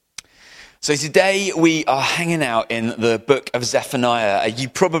So today we are hanging out in the book of Zephaniah. You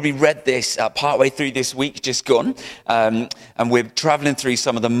probably read this partway through this week, just gone. And we're traveling through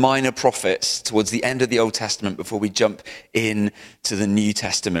some of the minor prophets towards the end of the Old Testament before we jump in to the New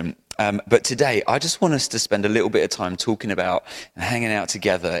Testament. But today, I just want us to spend a little bit of time talking about and hanging out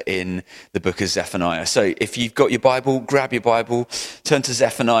together in the book of Zephaniah. So if you've got your Bible, grab your Bible, turn to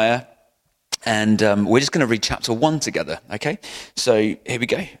Zephaniah. And we're just going to read chapter 1 together, okay? So here we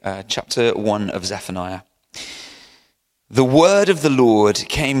go, chapter 1 of Zephaniah. The word of the Lord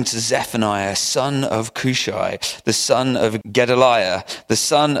came to Zephaniah, son of Cushai, the son of Gedaliah, the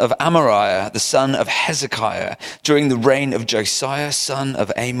son of Amariah, the son of Hezekiah, during the reign of Josiah, son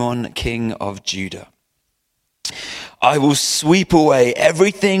of Amon, king of Judah. I will sweep away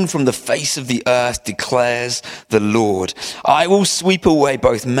everything from the face of the earth, declares the Lord. I will sweep away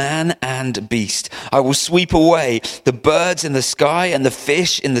both man and beast. I will sweep away the birds in the sky and the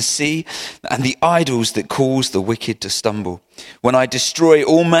fish in the sea and the idols that cause the wicked to stumble. When I destroy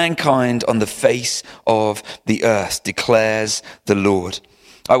all mankind on the face of the earth, declares the Lord.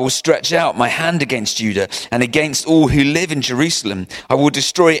 I will stretch out my hand against Judah and against all who live in Jerusalem. I will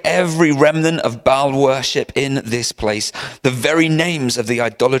destroy every remnant of Baal worship in this place, the very names of the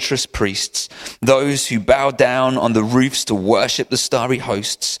idolatrous priests, those who bow down on the roofs to worship the starry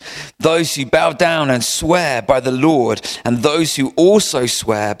hosts, those who bow down and swear by the Lord, and those who also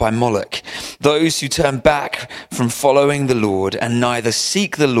swear by Moloch, those who turn back from following the Lord and neither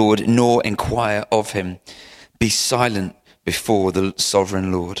seek the Lord nor inquire of him. Be silent before the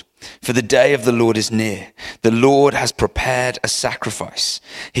sovereign Lord. For the day of the Lord is near. The Lord has prepared a sacrifice.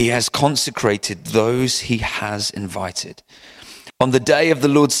 He has consecrated those he has invited. On the day of the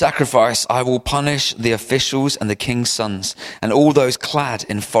Lord's sacrifice, I will punish the officials and the king's sons and all those clad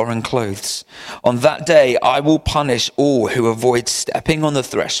in foreign clothes. On that day, I will punish all who avoid stepping on the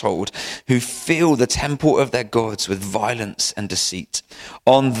threshold, who fill the temple of their gods with violence and deceit.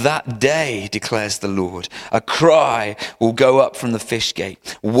 On that day, declares the Lord, a cry will go up from the fish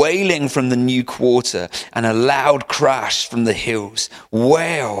gate, wailing from the new quarter, and a loud crash from the hills.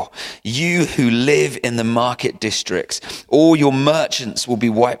 Wail, you who live in the market districts, all your merchants will be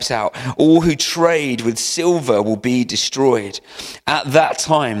wiped out. All who trade with silver will be destroyed. At that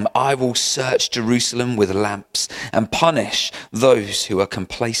time, I will search Jerusalem with lamps and punish those who are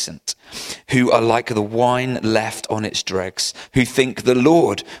complacent, who are like the wine left on its dregs, who think the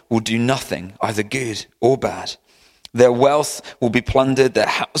Lord will do nothing, either good or bad. Their wealth will be plundered, their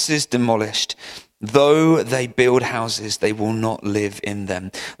houses demolished. Though they build houses, they will not live in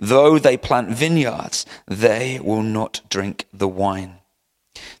them. Though they plant vineyards, they will not drink the wine.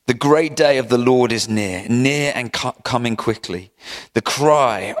 The great day of the Lord is near and coming quickly. The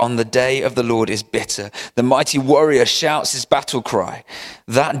cry on the day of the Lord is bitter. The mighty warrior shouts his battle cry.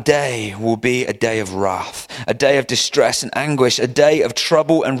 That day will be a day of wrath, a day of distress and anguish, a day of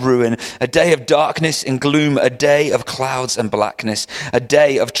trouble and ruin, a day of darkness and gloom, a day of clouds and blackness, a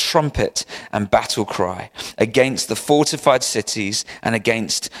day of trumpet and battle cry against the fortified cities and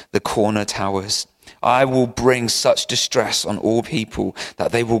against the corner towers. I will bring such distress on all people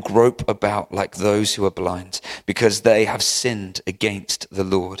that they will grope about like those who are blind, because they have sinned against the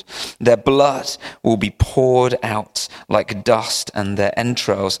Lord. Their blood will be poured out like dust and their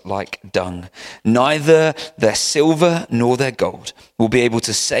entrails like dung. Neither their silver nor their gold will be able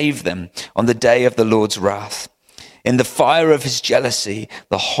to save them on the day of the Lord's wrath. In the fire of his jealousy,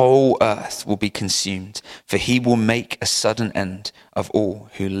 the whole earth will be consumed, for he will make a sudden end of all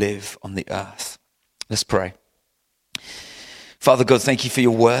who live on the earth. Let's pray. Father God, thank you for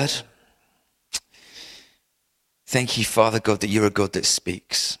your word. Thank you, Father God, that you're a God that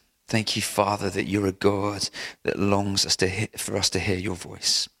speaks. Thank you, Father, that you're a God that longs for us to hear your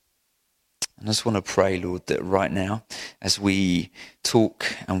voice. And I just want to pray, Lord, that right now, as we talk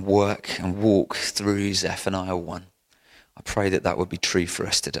and work and walk through Zephaniah 1, I pray that that would be true for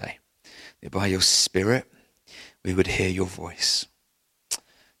us today. That by your Spirit, we would hear your voice.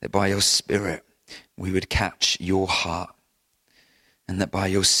 That by your Spirit, we would catch your heart, and that by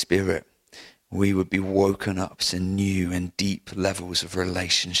your Spirit, we would be woken up to new and deep levels of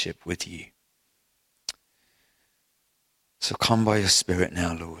relationship with you. So come by your Spirit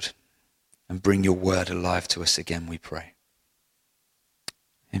now, Lord, and bring your word alive to us again, we pray.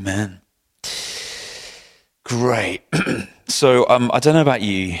 Amen. Great. So I don't know about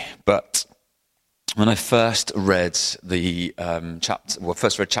you, but when I first read chapter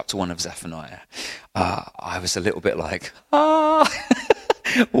 1 of Zephaniah, I was a little bit like,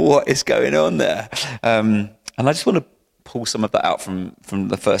 what is going on there? And I just want to pull some of that out from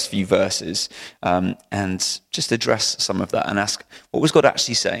the first few verses and just address some of that and ask, what was God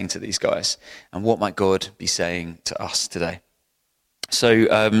actually saying to these guys? And what might God be saying to us today? So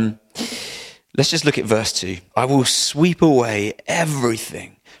let's just look at verse 2. I will sweep away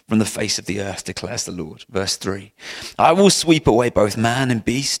everything from the face of the earth, declares the Lord. Verse 3. I will sweep away both man and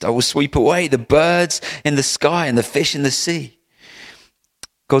beast. I will sweep away the birds in the sky and the fish in the sea.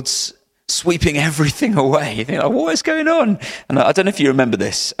 God's sweeping everything away. You think, like, what is going on? And I don't know if you remember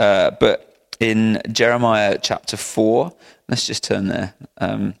this, but in Jeremiah chapter 4, let's just turn there.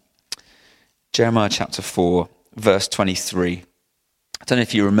 Jeremiah chapter 4, verse 23. I don't know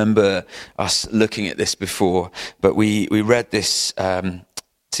if you remember us looking at this before, but we read this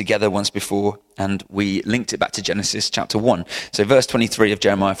together once before, and we linked it back to Genesis chapter 1. So verse 23 of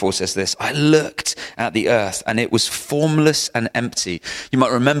Jeremiah 4 says this: I looked at the earth, and it was formless and empty. You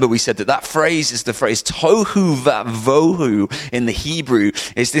might remember we said that phrase is the phrase tohu vavohu in the Hebrew.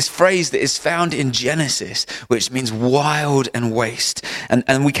 It's this phrase that is found in Genesis, which means wild and waste.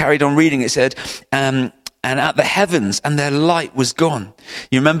 And we carried on reading. It said, and at the heavens, and their light was gone.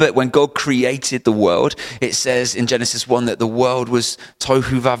 You remember when God created the world, it says in Genesis 1 that the world was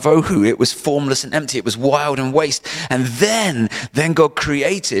tohu vavohu. It was formless and empty. It was wild and waste. And then God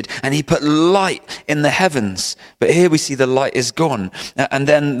created, and he put light in the heavens. But here we see the light is gone. And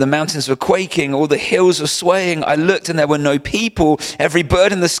then the mountains were quaking. All the hills were swaying. I looked, and there were no people. Every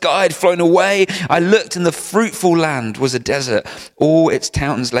bird in the sky had flown away. I looked, and the fruitful land was a desert. All its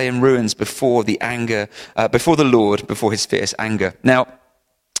towns lay in ruins before the Lord, before his fierce anger. Now,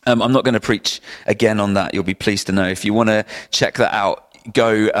 I'm not going to preach again on that. You'll be pleased to know. If you want to check that out,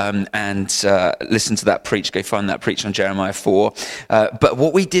 go and listen to that preach. Go find that preach on Jeremiah 4. But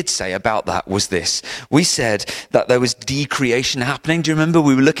what we did say about that was this. We said that there was decreation happening. Do you remember?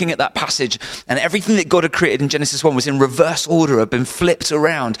 We were looking at that passage, and everything that God had created in Genesis 1 was in reverse order, had been flipped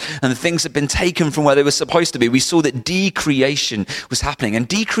around, and the things had been taken from where they were supposed to be. We saw that decreation was happening, and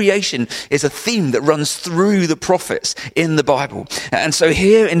decreation is a theme that runs through the prophets in the Bible. And so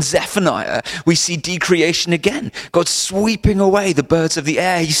here in Zephaniah, we see decreation again. God sweeping away the birds of the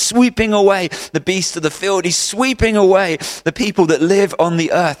air. He's sweeping away the beasts of the field. He's sweeping away the people that live on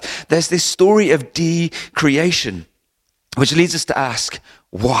the earth. There's this story of decreation, which leads us to ask,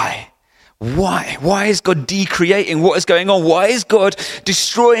 why? Why is God decreating? What is going on? Why is God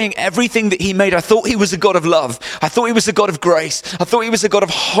destroying everything that he made? I thought he was a God of love. I thought he was a God of grace. I thought he was a God of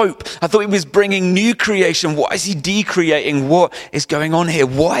hope. I thought he was bringing new creation. Why is he decreating? What is going on here?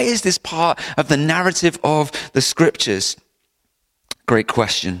 Why is this part of the narrative of the scriptures? Great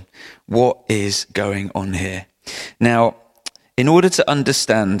question. What is going on here? Now, in order to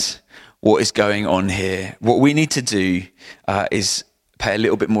understand what is going on here, what we need to do is pay a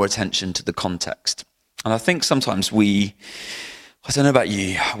little bit more attention to the context. And I think sometimes I don't know about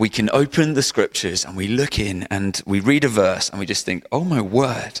you, we can open the scriptures and we look in and we read a verse and we just think, oh my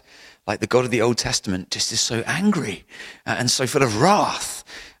word, like the God of the Old Testament just is so angry and so full of wrath.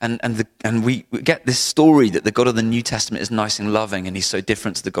 And we get this story that the God of the New Testament is nice and loving, and he's so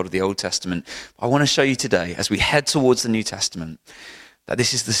different to the God of the Old Testament. I want to show you today, as we head towards the New Testament, that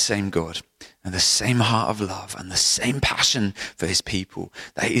this is the same God and the same heart of love and the same passion for his people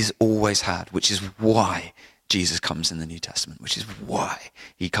that he's always had, which is why Jesus comes in the New Testament, which is why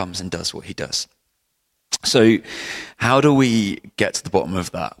he comes and does what he does. So how do we get to the bottom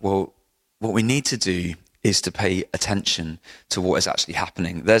of that? Well, what we need to do is to pay attention to what is actually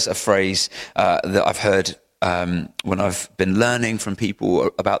happening. There's a phrase that I've heard when I've been learning from people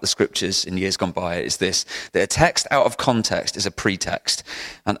about the scriptures in years gone by, is this: that a text out of context is a pretext.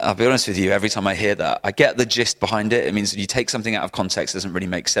 And I'll be honest with you, every time I hear that, I get the gist behind it. It means if you take something out of context, it doesn't really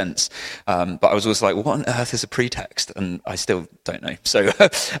make sense. But I was always like, what on earth is a pretext? And I still don't know. So,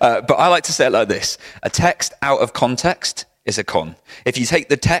 but I like to say it like this: a text out of context is a con. If you take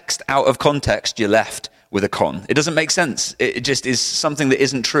the text out of context, you're left with a con. It doesn't make sense. It just is something that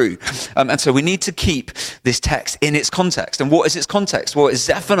isn't true. And so we need to keep this text in its context. And what is its context? Well, it's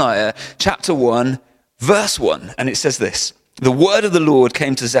Zephaniah chapter 1, verse 1. And it says this: the word of the Lord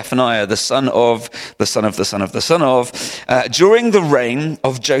came to Zephaniah, the son of, during the reign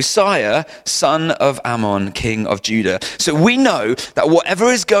of Josiah, son of Ammon, king of Judah. So we know that whatever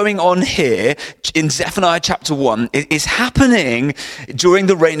is going on here in Zephaniah chapter 1 is happening during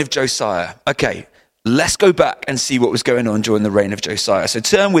the reign of Josiah. Okay. Let's go back and see what was going on during the reign of Josiah. So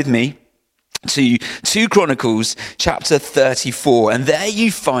turn with me to 2 Chronicles chapter 34, and there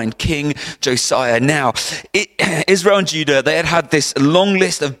you find King Josiah. Now, Israel and Judah, they had this long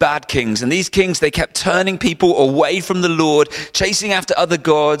list of bad kings, and these kings, they kept turning people away from the Lord, chasing after other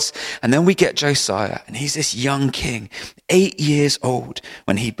gods. And then we get Josiah, and he's this young king, 8 years old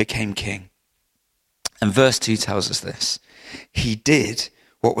when he became king. And verse 2 tells us this: he did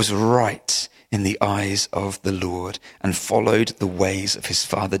what was right in the eyes of the Lord, and followed the ways of his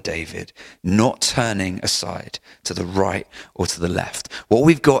father David, not turning aside to the right or to the left. What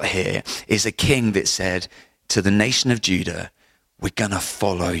we've got here is a king that said to the nation of Judah, we're going to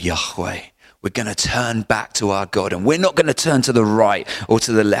follow Yahweh. We're going to turn back to our God, and we're not going to turn to the right or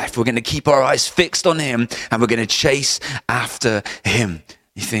to the left. We're going to keep our eyes fixed on him, and we're going to chase after him.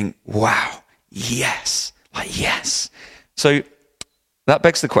 You think, wow, yes, yes. So that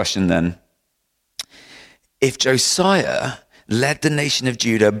begs the question then, if Josiah led the nation of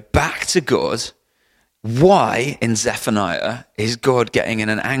Judah back to God, why in Zephaniah is God getting in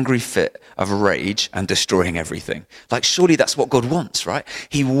an angry fit of rage and destroying everything? Like, surely that's what God wants, right?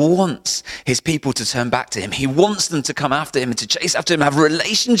 He wants his people to turn back to him. He wants them to come after him and to chase after him, have a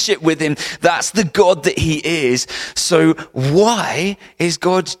relationship with him. That's the God that he is. So why is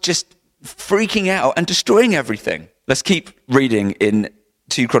God just freaking out and destroying everything? Let's keep reading in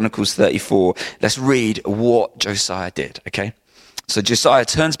 2 Chronicles 34, let's read what Josiah did, okay? So Josiah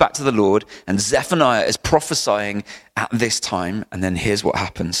turns back to the Lord, and Zephaniah is prophesying at this time, and then here's what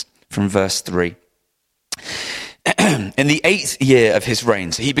happens from verse 3. In the 8th year of his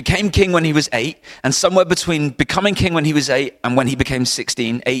reign, so he became king when he was 8, and somewhere between becoming king when he was 8 and when he became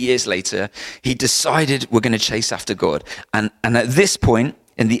 16, 8 years later, he decided we're going to chase after God. And at this point,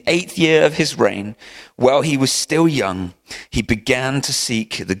 in the 8th year of his reign, while he was still young, he began to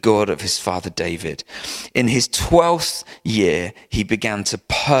seek the God of his father David. In his 12th year, he began to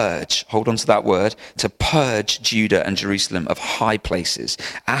purge, hold on to that word, to purge Judah and Jerusalem of high places,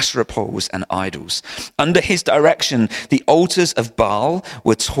 Asherah poles and idols. Under his direction, the altars of Baal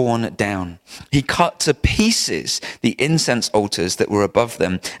were torn down. He cut to pieces the incense altars that were above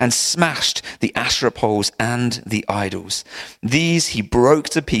them and smashed the Asherah poles and the idols. These he broke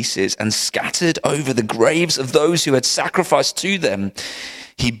to pieces and scattered over the graves of those who had sacrificed to them.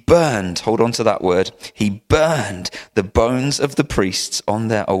 He burned, hold on to that word, he burned the bones of the priests on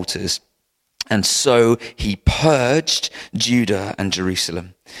their altars. And so he purged Judah and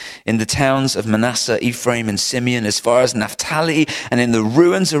Jerusalem. In the towns of Manasseh, Ephraim, and Simeon, as far as Naphtali, and in the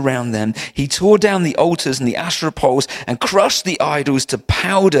ruins around them, he tore down the altars and the Asherah poles and crushed the idols to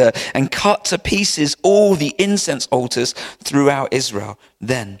powder and cut to pieces all the incense altars throughout Israel.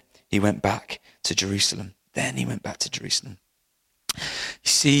 Then he went back to Jerusalem. You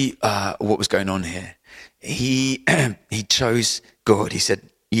see what was going on here? He chose God. He said,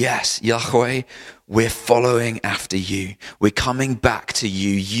 yes, Yahweh, we're following after you. We're coming back to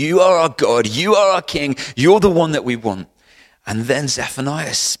you. You are our God. You are our King. You're the one that we want. And then Zephaniah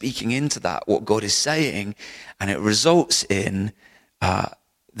is speaking into that, what God is saying, and it results in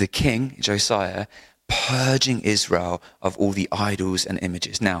the king, Josiah, purging Israel of all the idols and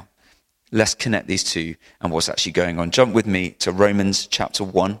images. Now, let's connect these two and what's actually going on. Jump with me to Romans chapter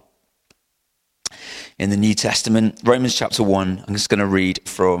 1. In the New Testament, Romans chapter 1, I'm just going to read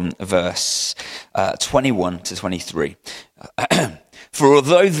from verse 21 to 23. For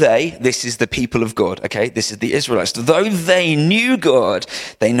although this is the people of God, okay, this is the Israelites, though they knew God,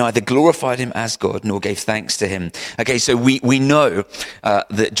 they neither glorified him as God nor gave thanks to him. Okay, so we know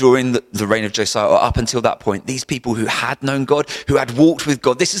that during the reign of Josiah, or up until that point, these people who had known God, who had walked with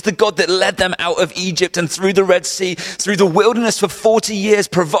God, this is the God that led them out of Egypt and through the Red Sea, through the wilderness for 40 years,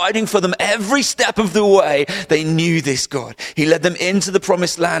 providing for them every step of the way. They knew this God. He led them into the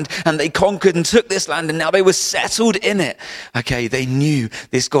promised land, and they conquered and took this land, and now they were settled in it. Okay, they knew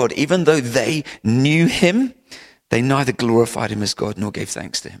this God. Even though they knew him, they neither glorified him as God nor gave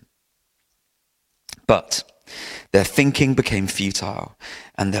thanks to him. But their thinking became futile,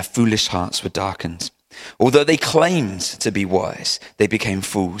 and their foolish hearts were darkened. Although they claimed to be wise, they became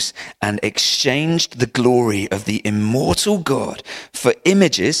fools and exchanged the glory of the immortal God for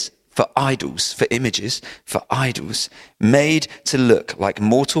images, for idols, made to look like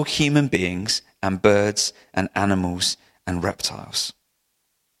mortal human beings and birds and animals and reptiles.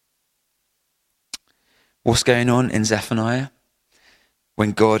 What's going on in Zephaniah?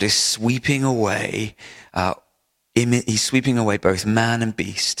 When God is sweeping away, he's sweeping away both man and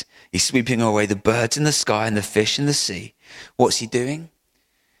beast. He's sweeping away the birds in the sky and the fish in the sea. What's he doing?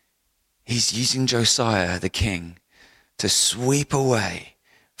 He's using Josiah, the king, to sweep away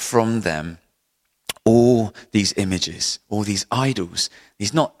from them all these images, all these idols.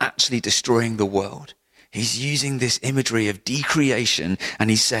 He's not actually destroying the world. He's using this imagery of decreation, and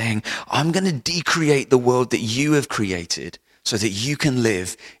he's saying, I'm going to decreate the world that you have created so that you can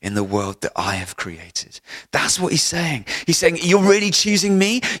live in the world that I have created. That's what he's saying. He's saying, you're really choosing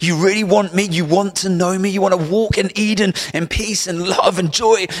me? You really want me? You want to know me? You want to walk in Eden in peace and love and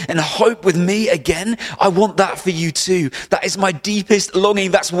joy and hope with me again? I want that for you too. That is my deepest longing.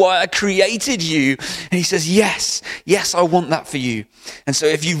 That's why I created you. And he says, yes, I want that for you. And so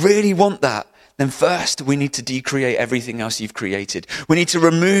if you really want that, then first we need to decreate everything else you've created. We need to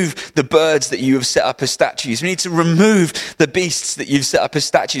remove the birds that you have set up as statues. We need to remove the beasts that you've set up as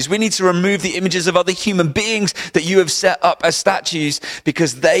statues. We need to remove the images of other human beings that you have set up as statues,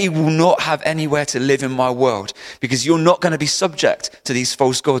 because they will not have anywhere to live in my world, because you're not going to be subject to these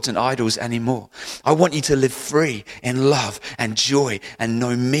false gods and idols anymore. I want you to live free in love and joy and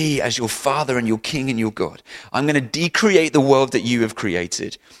know me as your Father and your King and your God. I'm going to decreate the world that you have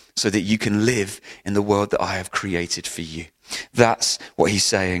created, so that you can live in the world that I have created for you. That's what he's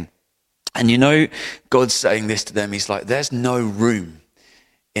saying. And you know, God's saying this to them. He's like, there's no room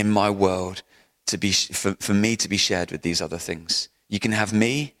in my world to be for me to be shared with these other things. You can have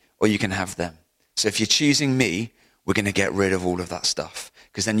me or you can have them. So if you're choosing me, we're going to get rid of all of that stuff,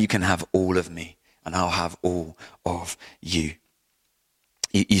 because then you can have all of me and I'll have all of you.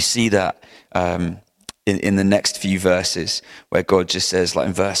 You see that in the next few verses, where God just says, like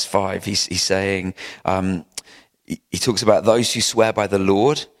in verse 5, he's saying, he talks about those who swear by the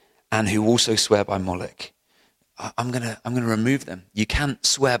Lord and who also swear by Moloch. I'm gonna remove them. You can't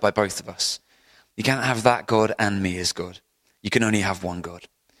swear by both of us. You can't have that God and me as God. You can only have one God.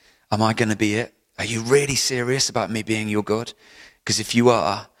 Am I going to be it? Are you really serious about me being your God? Because if you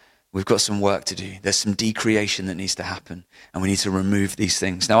are, we've got some work to do. There's some decreation that needs to happen, and we need to remove these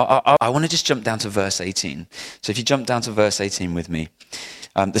things. Now, I want to just jump down to verse 18. So if you jump down to verse 18 with me,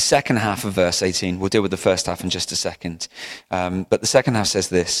 the second half of verse 18, we'll deal with the first half in just a second. But the second half says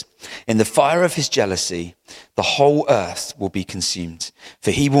this: in the fire of his jealousy, the whole earth will be consumed,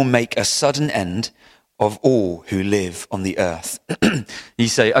 for he will make a sudden end of all who live on the earth. You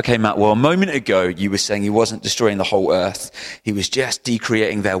say, okay, Matt, well, a moment ago you were saying he wasn't destroying the whole earth. He was just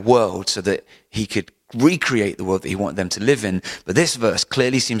decreating their world so that he could recreate the world that he wanted them to live in. But this verse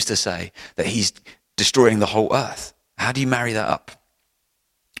clearly seems to say that he's destroying the whole earth. How do you marry that up?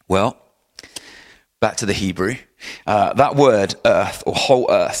 Well, back to the Hebrew. That word earth, or whole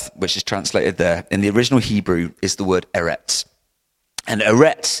earth, which is translated there in the original Hebrew, is the word eretz. And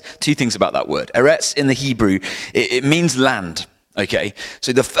eretz, two things about that word. Eretz in the Hebrew, it means land, okay?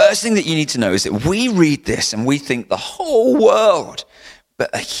 So the first thing that you need to know is that we read this and we think the whole world. But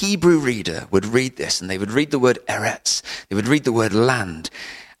a Hebrew reader would read this and they would read the word eretz. They would read the word land.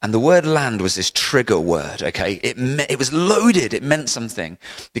 And the word land was this trigger word, okay? It was loaded. It meant something.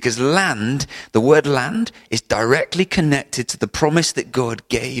 Because land, the word land, is directly connected to the promise that God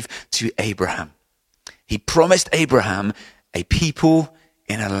gave to Abraham. He promised Abraham a people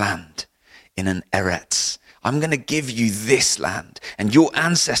in a land, in an eretz. I'm going to give you this land, and your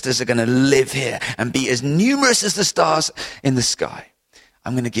ancestors are going to live here and be as numerous as the stars in the sky.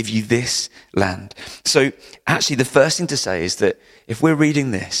 I'm going to give you this land. So actually, the first thing to say is that if we're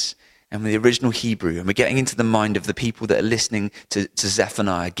reading this and the original Hebrew, and we're getting into the mind of the people that are listening to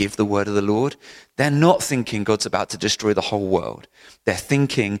Zephaniah give the word of the Lord, they're not thinking God's about to destroy the whole world. They're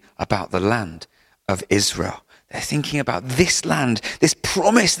thinking about the land of Israel. They're thinking about this land, this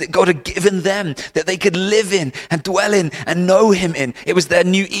promise that God had given them, that they could live in and dwell in and know him in. It was their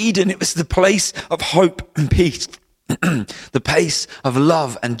new Eden. It was the place of hope and peace, the place of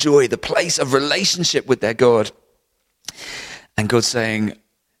love and joy, the place of relationship with their God. And God's saying,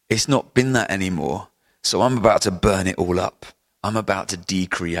 it's not been that anymore. So I'm about to burn it all up. I'm about to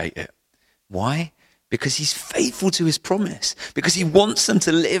decreate it. Why? Because he's faithful to his promise. Because he wants them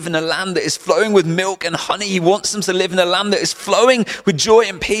to live in a land that is flowing with milk and honey. He wants them to live in a land that is flowing with joy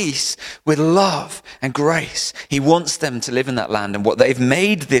and peace, with love and grace. He wants them to live in that land. And what they've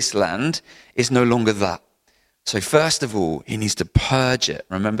made this land is no longer that. So first of all, he needs to purge it.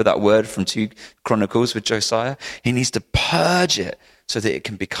 Remember that word from 2 Chronicles with Josiah? He needs to purge it so that it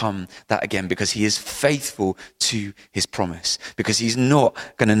can become that again, because he is faithful to his promise, because he's not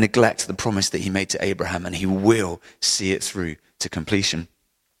going to neglect the promise that he made to Abraham, and he will see it through to completion.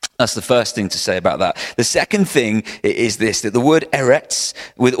 That's the first thing to say about that. The second thing is this, that the word eretz,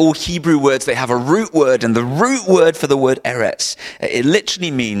 with all Hebrew words, they have a root word, and the root word for the word eretz, it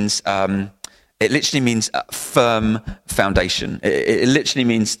literally means It literally means a firm foundation. It literally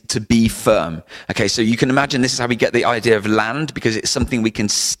means to be firm. Okay, so you can imagine this is how we get the idea of land, because it's something we can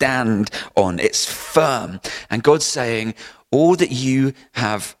stand on. It's firm. And God's saying, all that you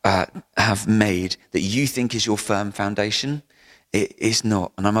have made that you think is your firm foundation, it is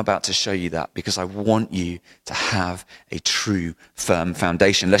not. And I'm about to show you that, because I want you to have a true firm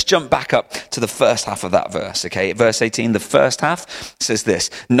foundation. Let's jump back up to the first half of that verse, okay? Verse 18, the first half says this: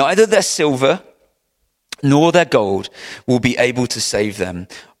 neither their silver nor their gold will be able to save them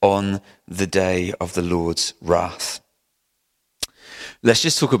on the day of the Lord's wrath. Let's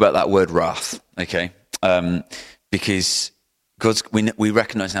just talk about that word wrath, okay? Because we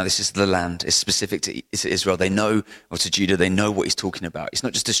recognize now this is the land. It's specific to Israel. They know, or to Judah, they know what he's talking about. It's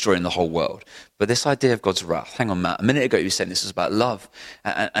not just destroying the whole world. But this idea of God's wrath, hang on, Matt, a minute ago you were saying this was about love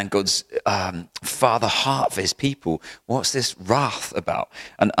and God's father heart for his people. What's this wrath about?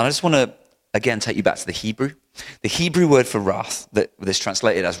 And I just want to, again, take you back to the Hebrew. The Hebrew word for wrath, that is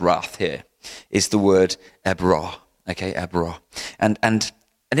translated as wrath here, is the word ebrah, okay, ebrah. And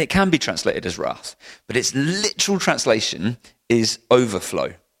it can be translated as wrath, but its literal translation is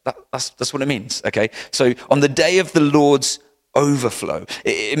overflow. That's what it means, okay? So on the day of the Lord's overflow,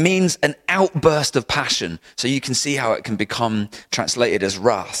 it means an outburst of passion. So you can see how it can become translated as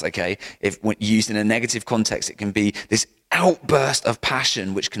wrath, okay? If used in a negative context, it can be this outburst of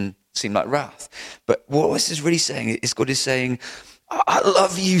passion, which can seem like wrath. But what this is really saying is God is saying, I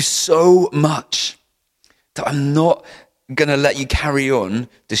love you so much that I'm not going to let you carry on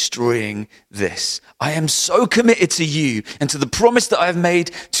destroying this. I am so committed to you and to the promise that I've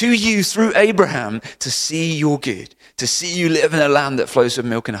made to you through Abraham to see your good, to see you live in a land that flows with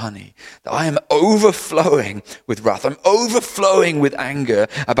milk and honey, that I am overflowing with wrath. I'm overflowing with anger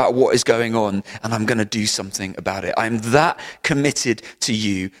about what is going on, and I'm going to do something about it. I'm that committed to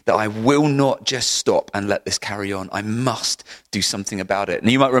you that I will not just stop and let this carry on. I must do something about it.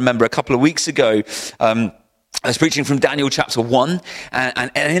 And you might remember a couple of weeks ago, I was preaching from Daniel chapter 1,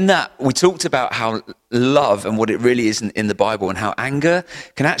 and in that we talked about how love and what it really is in the Bible, and how anger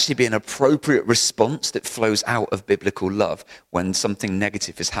can actually be an appropriate response that flows out of biblical love when something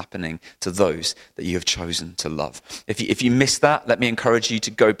negative is happening to those that you have chosen to love. If you missed that, let me encourage you to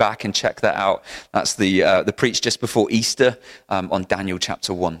go back and check that out. That's the preach just before Easter on Daniel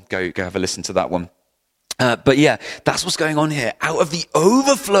chapter 1. Go have a listen to that one. But yeah, that's what's going on here. Out of the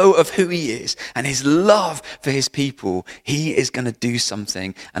overflow of who he is and his love for his people, he is going to do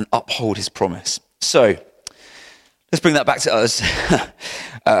something and uphold his promise. So let's bring that back to us.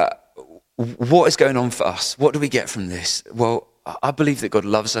 What is going on for us? What do we get from this? Well, I believe that God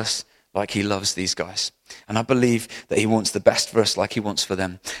loves us like he loves these guys. And I believe that he wants the best for us like he wants for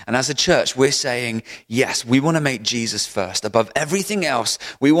them. And as a church, we're saying, yes, we want to make Jesus first. Above everything else,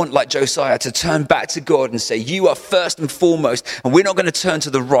 we want, like Josiah, to turn back to God and say, you are first and foremost. And we're not going to turn to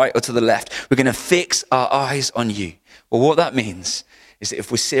the right or to the left. We're going to fix our eyes on you. Well, what that means is that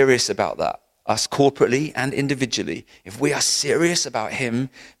if we're serious about that, us corporately and individually, if we are serious about him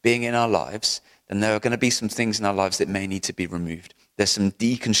being in our lives, then there are going to be some things in our lives that may need to be removed. There's some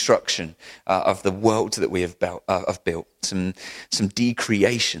deconstruction of the world that we have built, some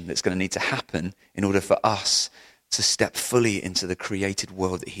decreation that's going to need to happen in order for us to step fully into the created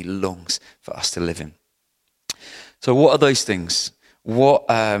world that he longs for us to live in. So what are those things?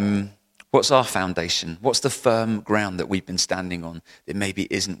 What's our foundation? What's the firm ground that we've been standing on that maybe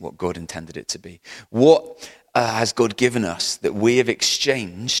isn't what God intended it to be? What has God given us that we have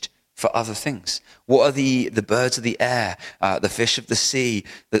exchanged for other things? What are the birds of the air, the fish of the sea,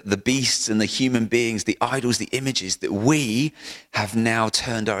 the beasts and the human beings, the idols, the images that we have now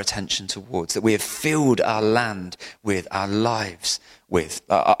turned our attention towards, that we have filled our land with, our lives with?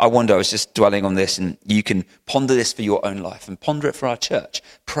 I wonder, I was just dwelling on this, and you can ponder this for your own life and ponder it for our church.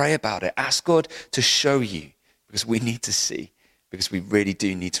 Pray about it. Ask God to show you, because we need to see, because we really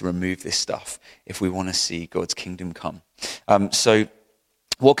do need to remove this stuff if we want to see God's kingdom come. So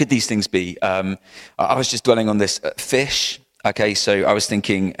what could these things be? I was just dwelling on this fish. Okay, so I was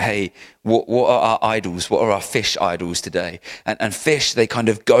thinking, hey, what are our idols? What are our fish idols today? And fish, they kind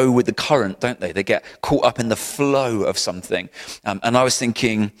of go with the current, don't they? They get caught up in the flow of something. And I was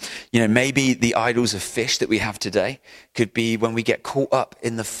thinking, maybe the idols of fish that we have today could be when we get caught up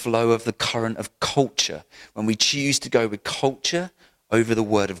in the flow of the current of culture, when we choose to go with culture over the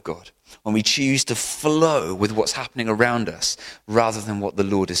word of God, when we choose to flow with what's happening around us rather than what the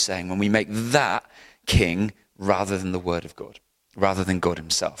Lord is saying, when we make that king rather than the word of God. rather than God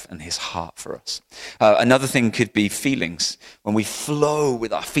himself and his heart for us. Another thing could be feelings. When we flow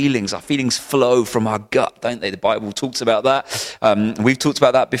with our feelings flow from our gut, don't they? The Bible talks about that. We've talked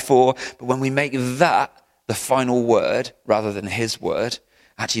about that before. But when we make that the final word rather than his word,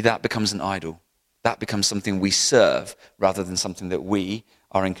 actually that becomes an idol. That becomes something we serve rather than something that we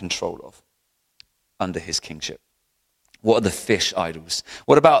are in control of under his kingship. What are the fish idols?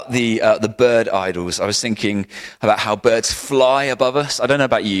 What about the bird idols? I was thinking about how birds fly above us. I don't know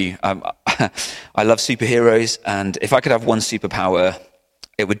about you. I love superheroes, and if I could have one superpower,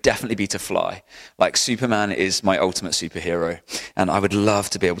 it would definitely be to fly. Like Superman is my ultimate superhero, and I would love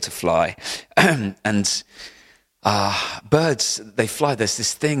to be able to fly. And birds, they fly. There's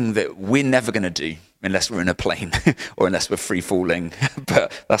this thing that we're never going to do unless we're in a plane or unless we're free falling,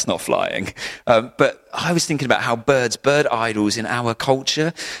 but that's not flying. But I was thinking about how bird idols in our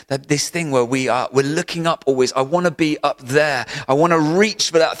culture, that this thing where we're looking up always. I want to be up there. I want to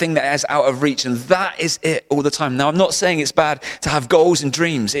reach for that thing that is out of reach. And that is it all the time. Now, I'm not saying it's bad to have goals and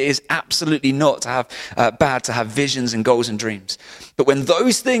dreams. It is absolutely not to have bad to have visions and goals and dreams. But when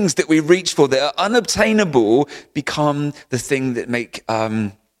those things that we reach for that are unobtainable become the thing that make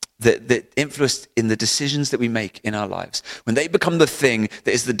that influence in the decisions that we make in our lives, when they become the thing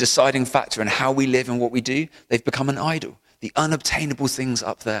that is the deciding factor in how we live and what we do, they've become an idol, the unobtainable things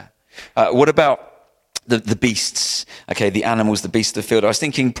up there. What about the beasts? Okay, the animals, the beasts of the field. I was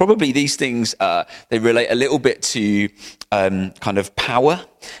thinking probably these things, they relate a little bit to kind of power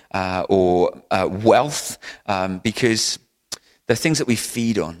or wealth, because they're things that we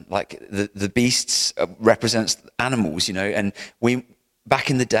feed on. Like the beasts represents animals, and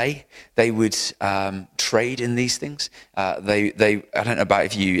back in the day, they would trade in these things. I don't know about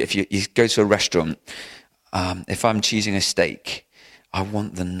if you go to a restaurant. If I'm choosing a steak, I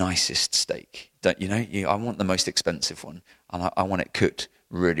want the nicest steak. Don't you know? I want the most expensive one, and I want it cooked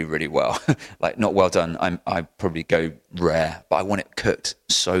really, really well. Like not well done. I probably go rare, but I want it cooked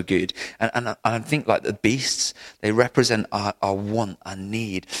so good. And I think like the beasts, they represent our want, our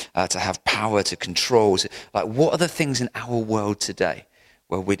need to have power, to control. Like what are the things in our world today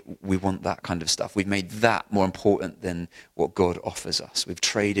where we want that kind of stuff? We've made that more important than what God offers us. We've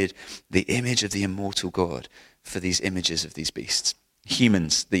traded the image of the immortal God for these images of these beasts.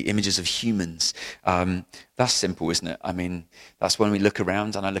 Humans, the images of humans. That's simple, isn't it? I mean, that's when we look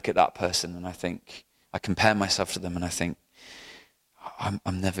around and I look at that person and I think, I compare myself to them and I think,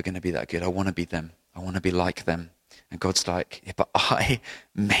 I'm never going to be that good. I want to be them. I want to be like them. And God's like, yeah, but I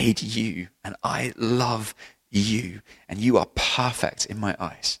made you and I love you, and you are perfect in my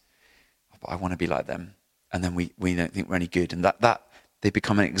eyes, but I want to be like them. And then we don't think we're any good, and that they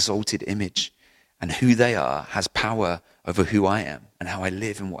become an exalted image, and who they are has power over who I am and how I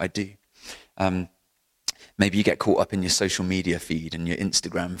live and what I do. Maybe you get caught up in your social media feed and your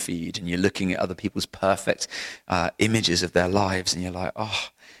Instagram feed, and you're looking at other people's perfect images of their lives, and you're like, oh,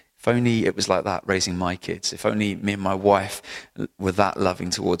 if only it was like that raising my kids. If only me and my wife were that loving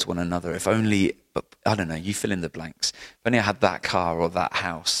towards one another. If only, but I don't know, you fill in the blanks. If only I had that car or that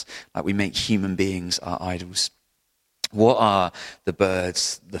house. Like we make human beings our idols. What are the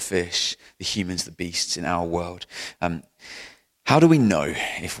birds, the fish, the humans, the beasts in our world? How do we know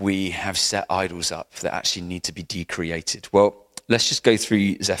if we have set idols up that actually need to be decreated? Well, let's just go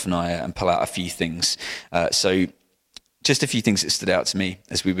through Zephaniah and pull out a few things. Just a few things that stood out to me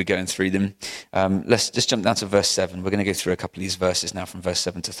as we were going through them. Let's just jump down to verse 7. We're going to go through a couple of these verses now from verse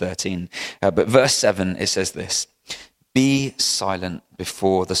 7 to 13. But verse 7, it says this: "Be silent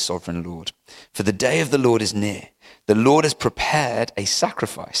before the sovereign Lord, for the day of the Lord is near. The Lord has prepared a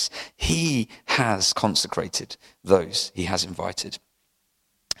sacrifice. He has consecrated those he has invited."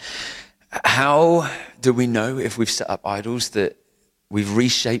 How do we know if we've set up idols that we've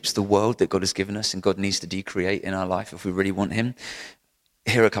reshaped the world that God has given us and God needs to decreate in our life if we really want him?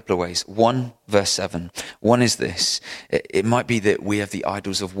 Here are a couple of ways. One, verse 7. One is this. It might be that we have the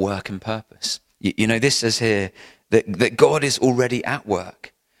idols of work and purpose. This says here that God is already at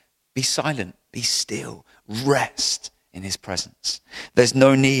work. Be silent, be still, rest in his presence. There's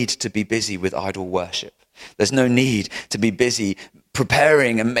no need to be busy with idol worship. There's no need to be busy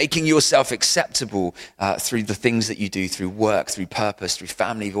preparing and making yourself acceptable through the things that you do, through work, through purpose, through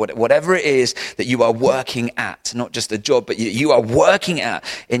family, whatever it is that you are working at, not just a job, but you are working at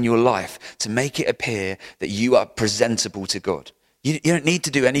in your life to make it appear that you are presentable to God. You don't need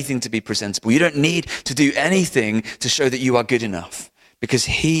to do anything to be presentable. You don't need to do anything to show that you are good enough, because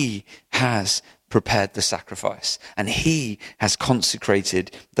he has prepared the sacrifice and he has consecrated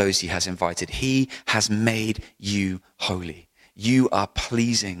those he has invited. He has made you holy. You are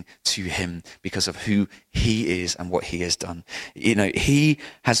pleasing to him because of who he is and what he has done. You know, he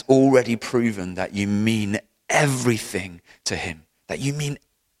has already proven that you mean everything to him, that you mean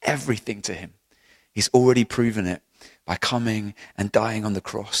everything to him. He's already proven it by coming and dying on the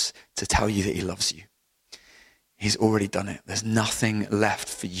cross to tell you that he loves you. He's already done it. There's nothing left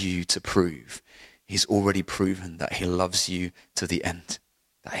for you to prove. He's already proven that he loves you to the end,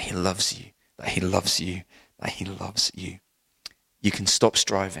 that he loves you, that he loves you, that he loves you. You can stop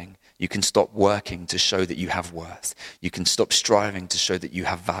striving. You can stop working to show that you have worth. You can stop striving to show that you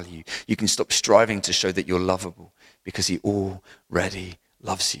have value. You can stop striving to show that you're lovable because he already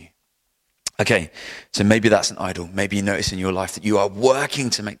loves you. Okay, so maybe that's an idol. Maybe you notice in your life that you are working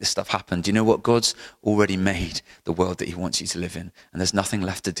to make this stuff happen. Do you know what? God's already made the world that he wants you to live in, and there's nothing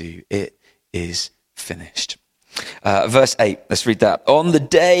left to do. It is finished. Verse 8, let's read that. On the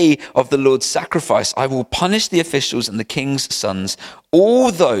day of the Lord's sacrifice, I will punish the officials and the king's sons,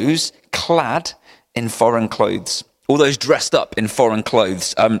 all those clad in foreign clothes, all those dressed up in foreign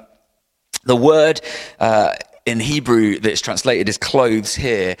clothes. The word in Hebrew that's translated as clothes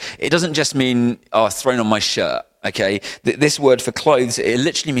here, it doesn't just mean, thrown on my shirt. Okay, this word for clothes, it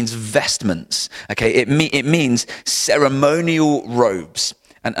literally means vestments. Okay, it means ceremonial robes.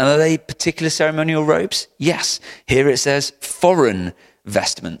 And are they particular ceremonial robes? Yes. Here it says foreign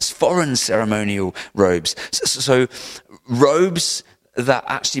vestments, foreign ceremonial robes. So robes that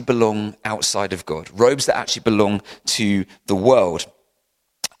actually belong outside of God, robes that actually belong to the world.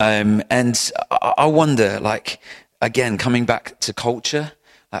 And I wonder, again, coming back to culture,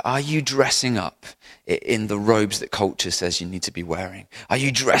 are you dressing up in the robes that culture says you need to be wearing? Are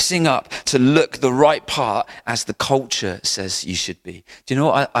you dressing up to look the right part as the culture says you should be? Do you know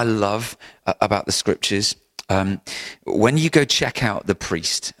what I love about the scriptures? When you go check out the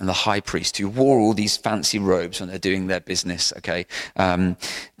priest and the high priest who wore all these fancy robes when they're doing their business, okay, trying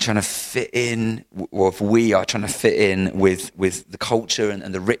to fit in, or if we are trying to fit in with the culture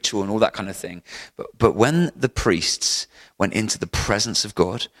and the ritual and all that kind of thing. But when the priests went into the presence of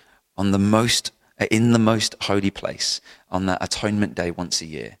God in the most holy place on that atonement day once a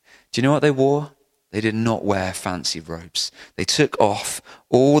year, do you know what they wore? They did not wear fancy robes. They took off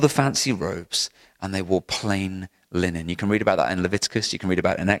all the fancy robes and they wore plain linen. You can read about that in Leviticus. You can read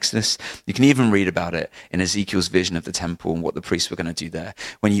about it in Exodus. You can even read about it in Ezekiel's vision of the temple and what the priests were going to do there.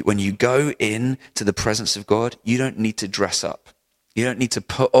 When you go in to the presence of God, you don't need to dress up. You don't need to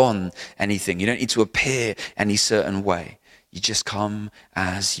put on anything. You don't need to appear any certain way. You just come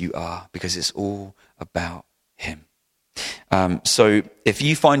as you are because it's all about him. So if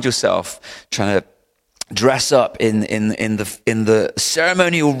you find yourself trying to dress up in the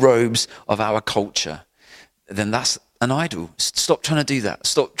ceremonial robes of our culture, then that's an idol. Stop trying to do that.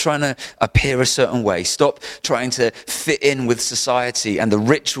 Stop trying to appear a certain way. Stop trying to fit in with society and the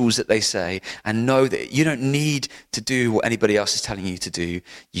rituals that they say, and know that you don't need to do what anybody else is telling you to do.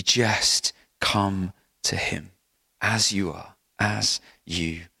 You just come to him as you are, as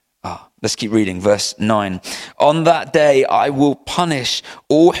you are. Let's keep reading. Verse 9. On that day, I will punish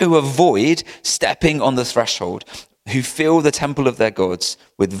all who avoid stepping on the threshold, who fill the temple of their gods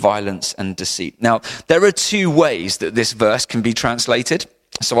with violence and deceit. Now, there are two ways that this verse can be translated.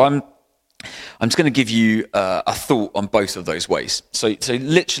 So I'm just going to give you a thought on both of those ways. So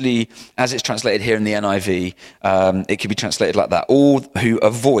literally, as it's translated here in the NIV, it could be translated like that. All who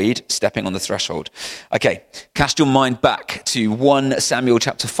avoid stepping on the threshold. Okay, cast your mind back to 1 Samuel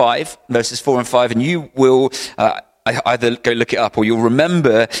chapter 5, verses 4 and 5, and you will either go look it up or you'll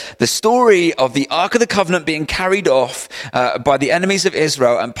remember the story of the Ark of the Covenant being carried off by the enemies of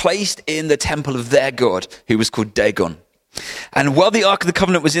Israel and placed in the temple of their God, who was called Dagon. And while the Ark of the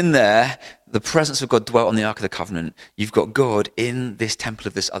Covenant was in there, the presence of God dwelt on the Ark of the Covenant. You've got God in this temple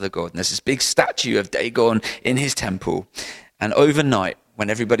of this other God. And there's this big statue of Dagon in his temple. And overnight, when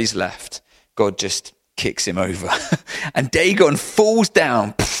everybody's left, God just kicks him over. And Dagon falls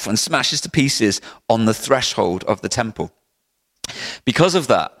down and smashes to pieces on the threshold of the temple. Because of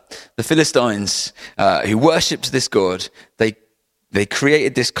that, the Philistines, who worshipped this God, they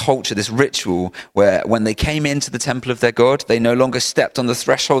created this culture, this ritual, where when they came into the temple of their God, they no longer stepped on the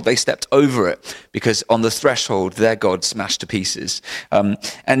threshold, they stepped over it, because on the threshold, their God smashed to pieces.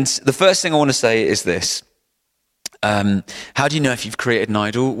 And the first thing I want to say is this. How do you know if you've created an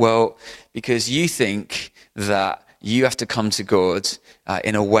idol? Well, because you think that you have to come to God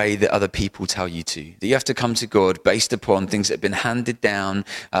in a way that other people tell you to. That you have to come to God based upon things that have been handed down,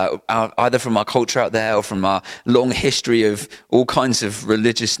 either from our culture out there or from our long history of all kinds of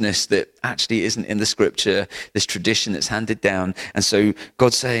religiousness that actually isn't in the scripture, this tradition that's handed down. And so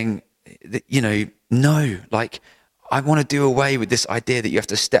God's saying, that, no, I want to do away with this idea that you have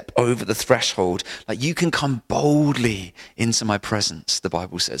to step over the threshold. Like, you can come boldly into my presence, the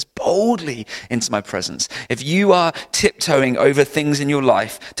Bible says. Boldly into my presence. If you are tiptoeing over things in your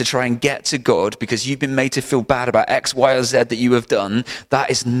life to try and get to God because you've been made to feel bad about X, Y, or Z that you have done,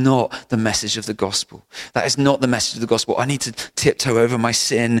 that is not the message of the gospel. That is not the message of the gospel. I need to tiptoe over my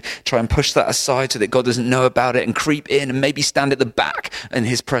sin, try and push that aside so that God doesn't know about it, and creep in and maybe stand at the back in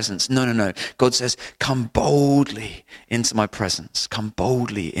his presence. No. God says, come boldly into my presence. Come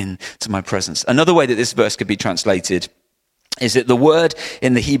boldly into my presence. Another way that this verse could be translated is that the word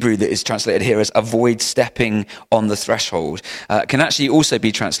in the Hebrew that is translated here as avoid stepping on the threshold can actually also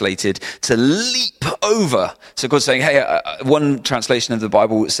be translated to leap over. So God's saying, hey, one translation of the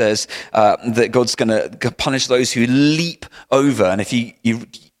Bible says that God's going to punish those who leap over. And if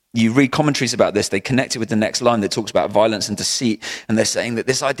you read commentaries about this, they connect it with the next line that talks about violence and deceit. And they're saying that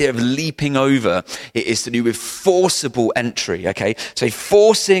this idea of leaping over, it is to do with forcible entry, okay? So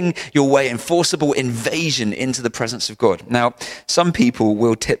forcing your way and forcible invasion into the presence of God. Now, some people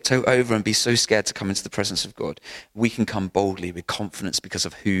will tiptoe over and be so scared to come into the presence of God. We can come boldly with confidence because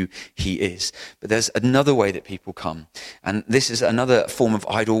of who he is. But there's another way that people come. And this is another form of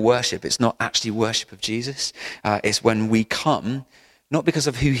idol worship. It's not actually worship of Jesus. It's when we come not because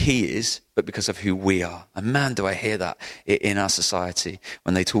of who he is, but because of who we are. And man, do I hear that in our society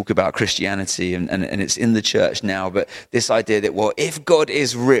when they talk about Christianity, and it's in the church now, but this idea that, well, if God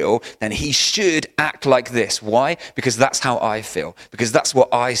is real, then he should act like this. Why? Because that's how I feel, because that's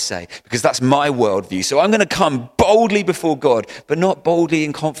what I say, because that's my worldview. So I'm going to come boldly before God, but not boldly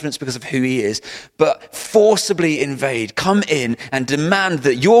in confidence because of who he is, but forcibly invade, come in and demand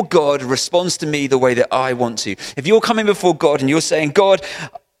that your God responds to me the way that I want to. If you're coming before God and you're saying, God,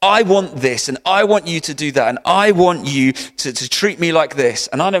 I want this, and I want you to do that, and I want you to treat me like this,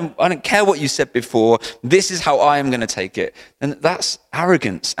 and I don't care what you said before. This is how I am going to take it. And that's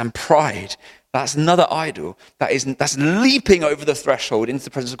arrogance and pride. That's another idol. That's leaping over the threshold into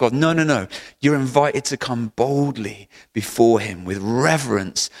the presence of God. No. You're invited to come boldly before him with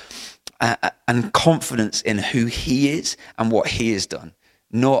reverence and confidence in who he is and what he has done,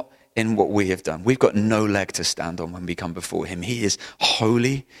 not in what we have done. We've got no leg to stand on when we come before him. He is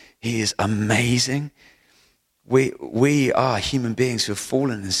holy. He is amazing. We are human beings who have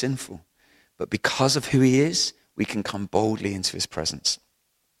fallen and sinful. But because of who he is, we can come boldly into his presence.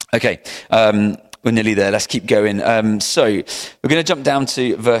 Okay, we're nearly there. Let's keep going. So we're going to jump down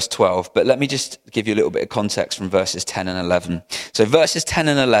to verse 12, but let me just give you a little bit of context from verses 10 and 11. So verses 10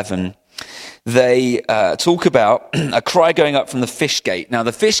 and 11, they talk about a cry going up from the fish gate. Now,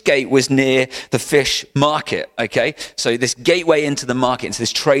 the fish gate was near the fish market, okay? So this gateway into the market, into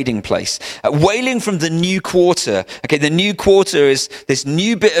this trading place. Wailing from the new quarter. Okay, the new quarter is this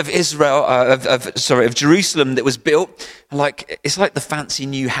new bit of Israel, of Jerusalem that was built. It's like the fancy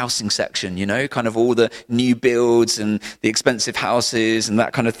new housing section, you know, kind of all the new builds and the expensive houses and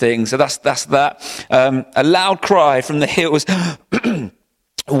that kind of thing. So that's that. A loud cry from the hills.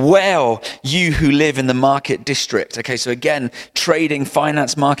 Well, you who live in the market district. Okay, so again, trading,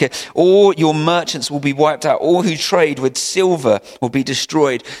 finance market, all your merchants will be wiped out. All who trade with silver will be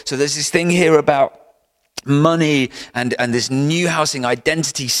destroyed. So there's this thing here about money and this new housing,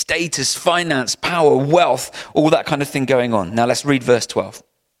 identity, status, finance, power, wealth, all that kind of thing going on. Now let's read verse 12.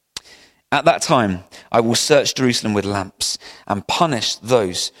 At that time, I will search Jerusalem with lamps and punish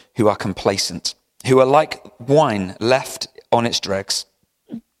those who are complacent, who are like wine left on its dregs,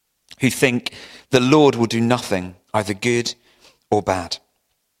 who think the Lord will do nothing, either good or bad.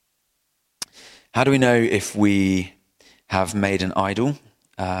 How do we know if we have made an idol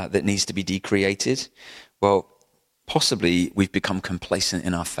that needs to be decreated? Well, possibly we've become complacent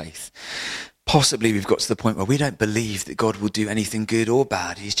in our faith. Possibly we've got to the point where we don't believe that God will do anything good or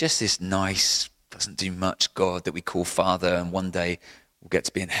bad. He's just this nice, doesn't do much God that we call Father, and one day we'll get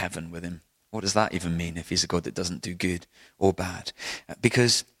to be in heaven with him. What does that even mean if he's a God that doesn't do good or bad?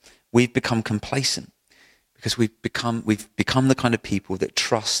 Because we've become complacent, because we've become the kind of people that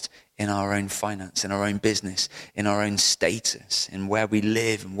trust in our own finance, in our own business, in our own status, in where we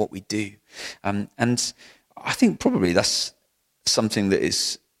live and what we do. And I think probably that's something that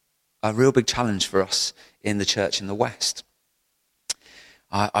is a real big challenge for us in the church in the West.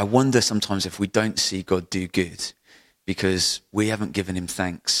 I wonder sometimes if we don't see God do good because we haven't given him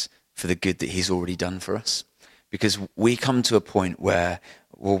thanks for the good that he's already done for us. Because we come to a point where,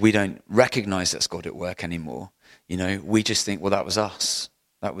 well, we don't recognize that's God at work anymore. You know, we just think, well, that was us.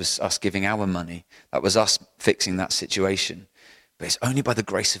 That was us giving our money. That was us fixing that situation. But it's only by the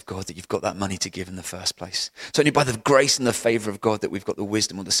grace of God that you've got that money to give in the first place. It's only by the grace and the favor of God that we've got the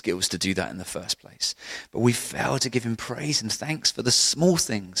wisdom or the skills to do that in the first place. But we fail to give him praise and thanks for the small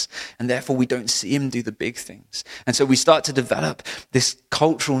things, and therefore we don't see him do the big things. And so we start to develop this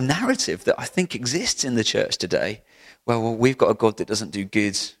cultural narrative that I think exists in the church today. Well, we've got a God that doesn't do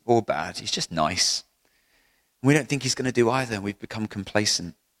good or bad. He's just nice. We don't think he's going to do either, and we've become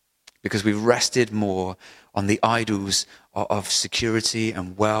complacent because we've rested more on the idols of security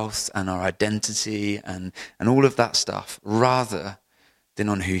and wealth and our identity and all of that stuff rather than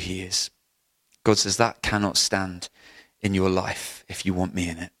on who he is. God says that cannot stand in your life if you want me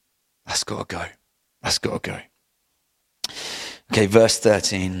in it. That's got to go. That's got to go. Okay, verse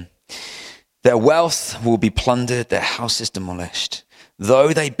 13. Their wealth will be plundered, their houses demolished.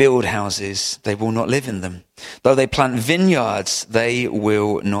 Though they build houses, they will not live in them. Though they plant vineyards, they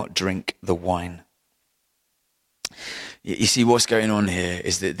will not drink the wine. You see, what's going on here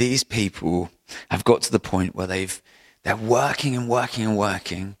is that these people have got to the point where they're working and working and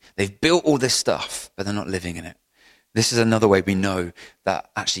working. They've built all this stuff, but they're not living in it. This is another way we know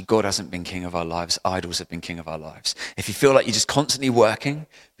that actually God hasn't been king of our lives. Idols have been king of our lives. If you feel like you're just constantly working,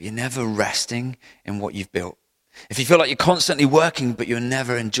 but you're never resting in what you've built. If you feel like you're constantly working, but you're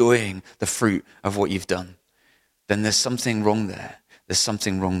never enjoying the fruit of what you've done, then there's something wrong there. There's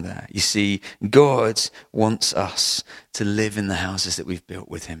something wrong there. You see, God wants us to live in the houses that we've built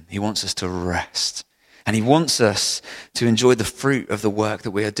with him. He wants us to rest. And he wants us to enjoy the fruit of the work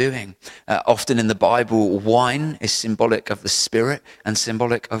that we are doing. Often in the Bible, wine is symbolic of the Spirit and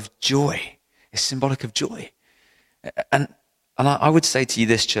symbolic of joy. It's symbolic of joy. And I would say to you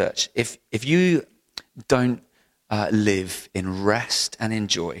this, church, if you don't live in rest and in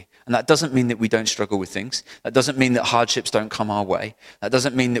joy, and that doesn't mean that we don't struggle with things. That doesn't mean that hardships don't come our way. That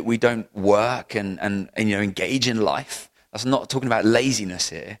doesn't mean that we don't work and engage in life. That's not talking about laziness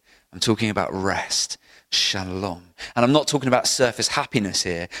here. I'm talking about rest, shalom. And I'm not talking about surface happiness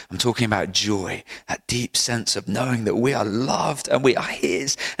here. I'm talking about joy, that deep sense of knowing that we are loved and we are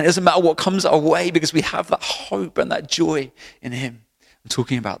his. And it doesn't matter what comes our way because we have that hope and that joy in him. I'm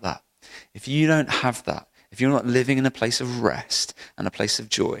talking about that. If you don't have that, if you're not living in a place of rest and a place of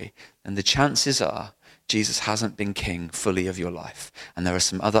joy, then the chances are Jesus hasn't been king fully of your life. And there are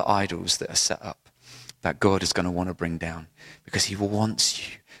some other idols that are set up that God is going to want to bring down because he wants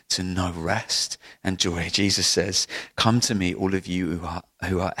you to know rest and joy. Jesus says, come to me, all of you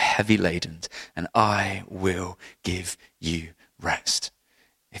who are heavy laden, and I will give you rest.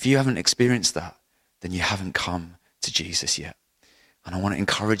 If you haven't experienced that, then you haven't come to Jesus yet. And I want to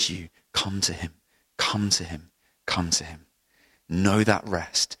encourage you, come to him. Come to him. Come to him. Know that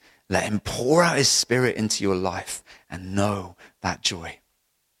rest. Let him pour out his Spirit into your life and know that joy.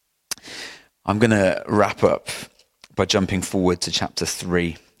 I'm going to wrap up by jumping forward to chapter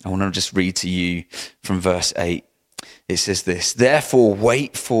 3. I want to just read to you from verse 8. It says this, therefore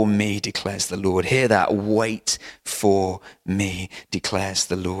wait for me, declares the Lord. Hear that, wait for me, declares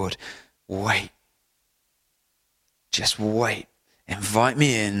the Lord. Wait. Just wait. Invite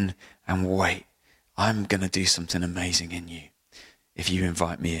me in and wait. I'm going to do something amazing in you if you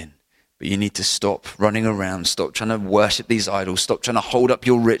invite me in. But you need to stop running around, stop trying to worship these idols, stop trying to hold up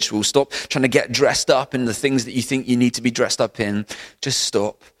your rituals, stop trying to get dressed up in the things that you think you need to be dressed up in. Just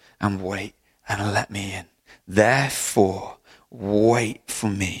stop and wait and let me in. Therefore, wait for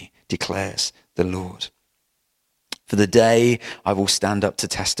me, declares the Lord. For the day I will stand up to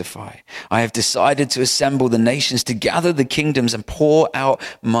testify. I have decided to assemble the nations, to gather the kingdoms and pour out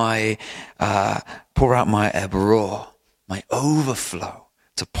my ebror, my overflow,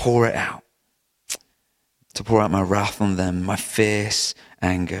 to pour it out. To pour out my wrath on them, my fierce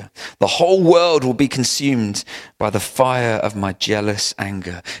anger. The whole world will be consumed by the fire of my jealous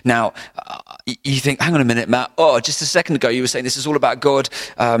anger. Now, you think, hang on a minute, Matt. Oh, just a second ago you were saying this is all about God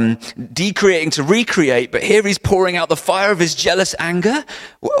decreating to recreate, but here he's pouring out the fire of his jealous anger.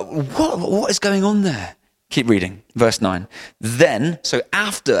 What is going on there? Keep reading, verse 9. Then, so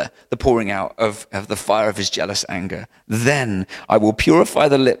after the pouring out of the fire of his jealous anger, then I will purify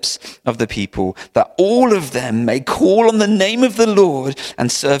the lips of the people, that all of them may call on the name of the Lord and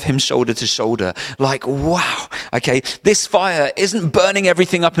serve him shoulder to shoulder. Like, wow, okay, this fire isn't burning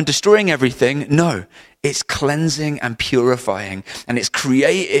everything up and destroying everything. No, it's cleansing and purifying, and it's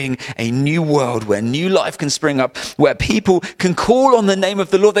creating a new world where new life can spring up, where people can call on the name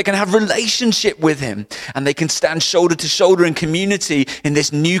of the Lord. They can have relationship with him, and they can stand shoulder to shoulder in community in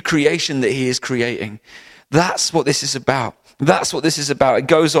this new creation that he is creating. That's what this is about. That's what this is about. It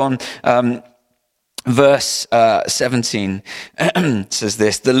goes on Verse 17 says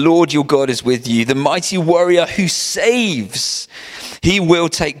this: "The Lord your God is with you, the mighty warrior who saves. He will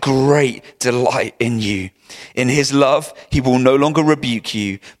take great delight in you. In his love, he will no longer rebuke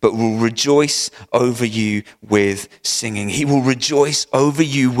you, but will rejoice over you with singing." He will rejoice over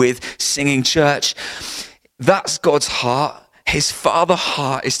you with singing, church. That's God's heart. His Father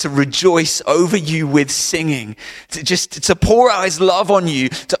heart is to rejoice over you with singing, to pour out his love on you,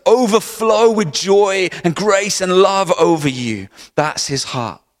 to overflow with joy and grace and love over you. That's his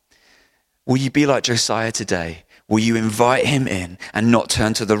heart. Will you be like Josiah today? Will you invite him in and not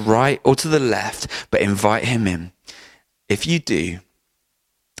turn to the right or to the left, but invite him in? If you do,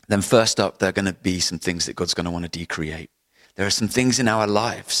 then first up, there are going to be some things that God's going to want to decreate. There are some things in our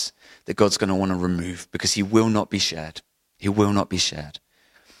lives that God's going to want to remove because he will not be shared. He will not be shared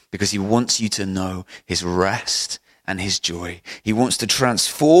because he wants you to know his rest and his joy. He wants to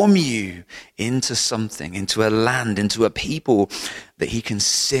transform you into something, into a land, into a people that he can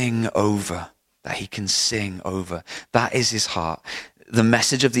sing over, that he can sing over. That is his heart. The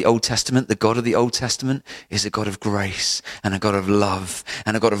message of the Old Testament, the God of the Old Testament, is a God of grace and a God of love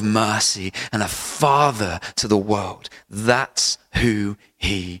and a God of mercy and a father to the world. That's who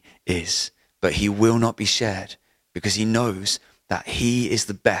he is. But he will not be shared because he knows that he is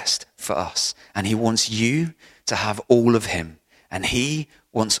the best for us. And he wants you to have all of him. And he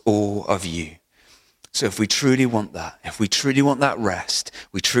wants all of you. So if we truly want that, if we truly want that rest,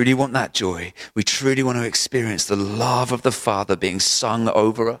 we truly want that joy, we truly want to experience the love of the Father being sung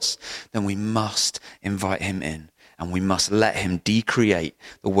over us, then we must invite him in. And we must let him decreate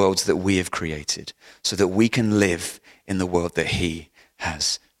the worlds that we have created so that we can live in the world that he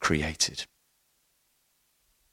has created.